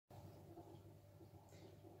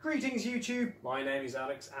Greetings YouTube, my name is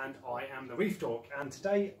Alex and I am the Reef Dork, and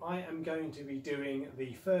today I am going to be doing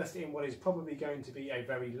the first in what is probably going to be a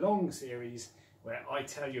very long series where I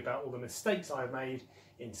tell you about all the mistakes I've made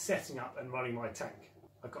in setting up and running my tank.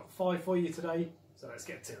 I've got 5 for you today, so let's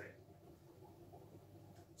get to it.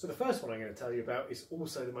 So the first one I'm going to tell you about is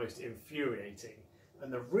also the most infuriating,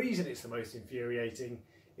 and the reason it's the most infuriating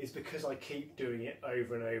is because I keep doing it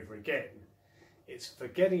over and over again. It's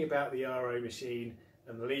forgetting about the RO machine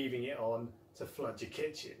and leaving it on to flood your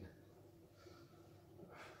kitchen.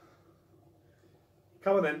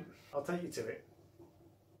 Come on then, I'll take you to it.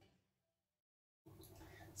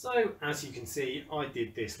 So as you can see, I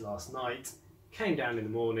did this last night, came down in the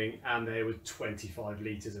morning and there was 25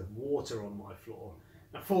 litres of water on my floor.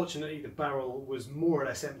 Now fortunately the barrel was more or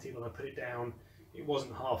less empty when I put it down. It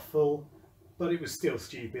wasn't half full, but it was still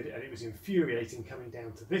stupid and it was infuriating coming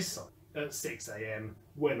down to this side at 6 AM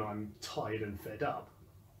when I'm tired and fed up.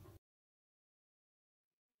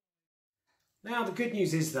 Now the good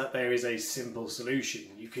news is that there is a simple solution.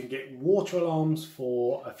 You can get water alarms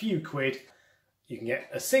for a few quid. You can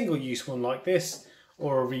get a single use one like this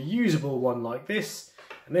or a reusable one like this,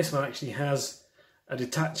 and this one actually has a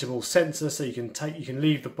detachable sensor, so you can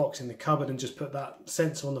leave the box in the cupboard and just put that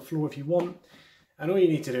sensor on the floor if you want. And all you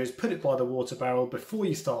need to do is put it by the water barrel before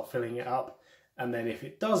you start filling it up, and then if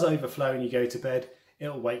it does overflow and you go to bed,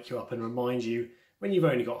 it'll wake you up and remind you when you've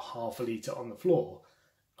only got half a litre on the floor.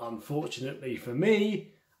 Unfortunately for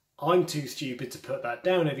me, I'm too stupid to put that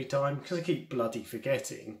down every time because I keep bloody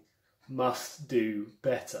forgetting. Must do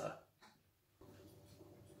better.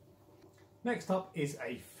 Next up is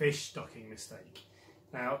a fish stocking mistake.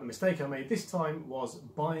 Now the mistake I made this time was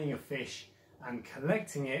buying a fish and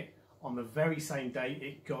collecting it on the very same day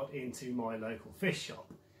it got into my local fish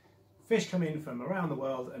shop. Fish come in from around the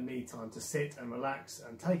world and need time to sit and relax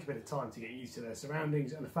and take a bit of time to get used to their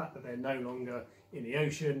surroundings and the fact that they're no longer in the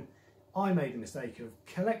ocean. I made the mistake of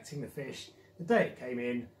collecting the fish the day it came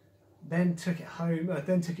in, then took it home,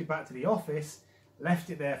 then took it back to the office, left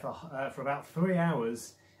it there for about 3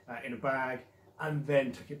 hours in a bag, and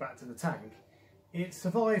then took it back to the tank. It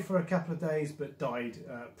survived for a couple of days but died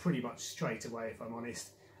pretty much straight away, if I'm honest,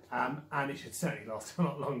 and it should certainly last a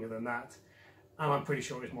lot longer than that. And I'm pretty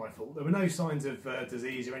sure it's my fault. There were no signs of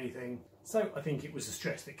disease or anything, so I think it was the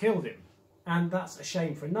stress that killed him. And that's a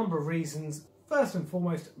shame for a number of reasons. First and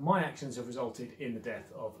foremost, my actions have resulted in the death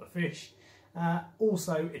of a fish.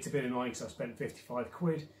 Also, it's a bit annoying because I've spent 55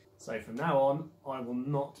 quid. So from now on, I will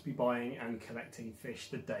not be buying and collecting fish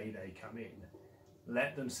the day they come in.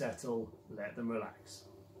 Let them settle, let them relax.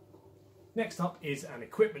 Next up is an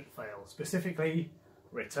equipment fail, specifically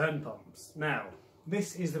return pumps. Now,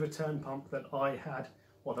 this is the return pump that I had,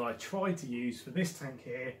 or that I tried to use for this tank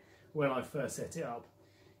here when I first set it up.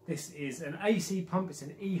 This is an AC pump, it's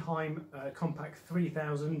an Eheim Compact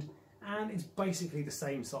 3000, and it's basically the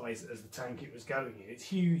same size as the tank it was going in. It's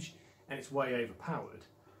huge and it's way overpowered.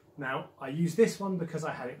 Now, I use this one because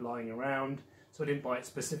I had it lying around, so I didn't buy it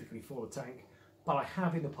specifically for the tank, but I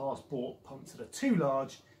have in the past bought pumps that are too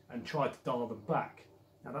large and tried to dial them back.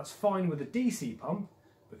 Now that's fine with a DC pump,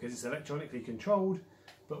 because it's electronically controlled,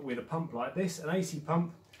 but with a pump like this, an AC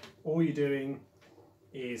pump, all you're doing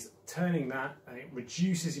is turning that and it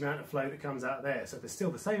reduces the amount of flow that comes out there. So there's still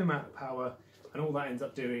the same amount of power, and all that ends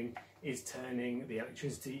up doing is turning the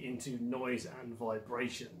electricity into noise and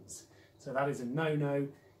vibrations. So that is a no-no.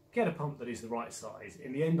 Get a pump that is the right size.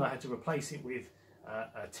 In the end, I had to replace it with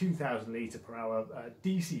a 2,000 litre per hour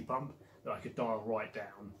DC pump that I could dial right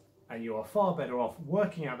down. And you are far better off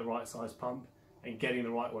working out the right size pump and getting the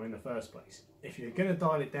right one in the first place. If you're going to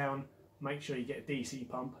dial it down, make sure you get a DC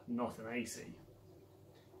pump, not an AC.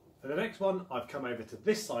 For the next one, I've come over to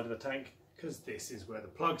this side of the tank because this is where the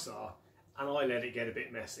plugs are, and I let it get a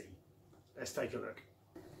bit messy. Let's take a look.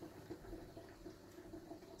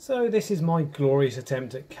 So this is my glorious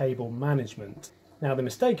attempt at cable management. Now the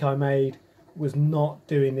mistake I made was not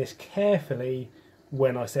doing this carefully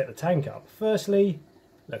when I set the tank up. Firstly,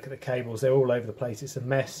 look at the cables, they're all over the place, it's a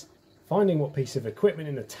mess. Finding what piece of equipment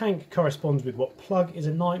in the tank corresponds with what plug is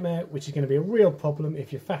a nightmare, which is going to be a real problem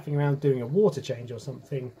if you're faffing around doing a water change or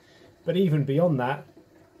something. But even beyond that,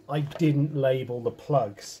 I didn't label the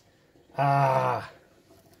plugs. So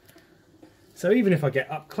even if I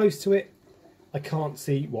get up close to it, I can't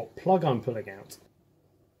see what plug I'm pulling out.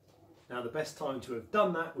 Now the best time to have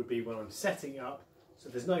done that would be when I'm setting up, so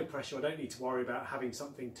there's no pressure, I don't need to worry about having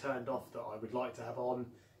something turned off that I would like to have on.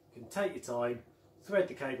 You can take your time, thread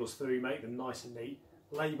the cables through, make them nice and neat,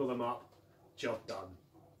 label them up, job done.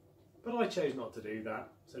 But I chose not to do that,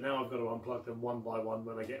 so now I've got to unplug them one by one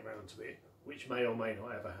when I get around to it, which may or may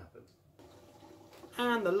not ever happen.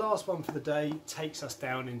 And the last one for the day takes us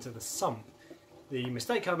down into the sump. The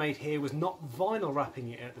mistake I made here was not vinyl wrapping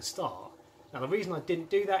it at the start. Now the reason I didn't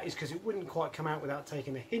do that is because it wouldn't quite come out without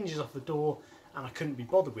taking the hinges off the door, and I couldn't be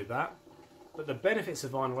bothered with that. But the benefits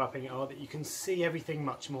of vinyl wrapping are that you can see everything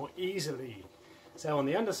much more easily. So on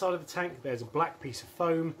the underside of the tank there's a black piece of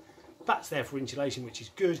foam. That's there for insulation, which is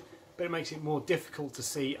good, but it makes it more difficult to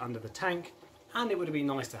see under the tank, and it would have been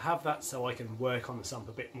nice to have that so I can work on the sump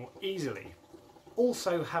a bit more easily.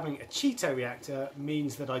 Also, having a Cheeto reactor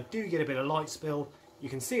means that I do get a bit of light spill. You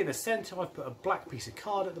can see in the centre I've put a black piece of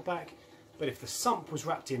card at the back, but if the sump was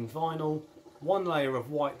wrapped in vinyl, one layer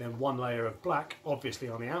of white then one layer of black, obviously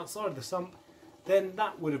on the outside of the sump, then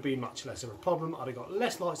that would have been much less of a problem. I'd have got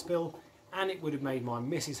less light spill, and it would have made my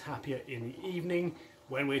missus happier in the evening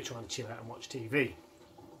when we're trying to chill out and watch TV.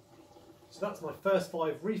 So that's my first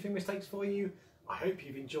 5 reefing mistakes for you. I hope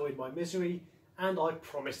you've enjoyed my misery, and I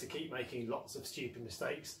promise to keep making lots of stupid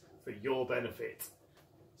mistakes for your benefit.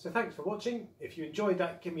 So thanks for watching. If you enjoyed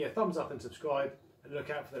that, give me a thumbs up and subscribe, and look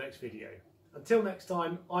out for the next video. Until next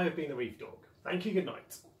time, I have been the Reef Dog. Thank you, good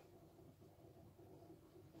night.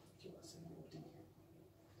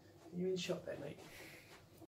 Are you in shot there, mate?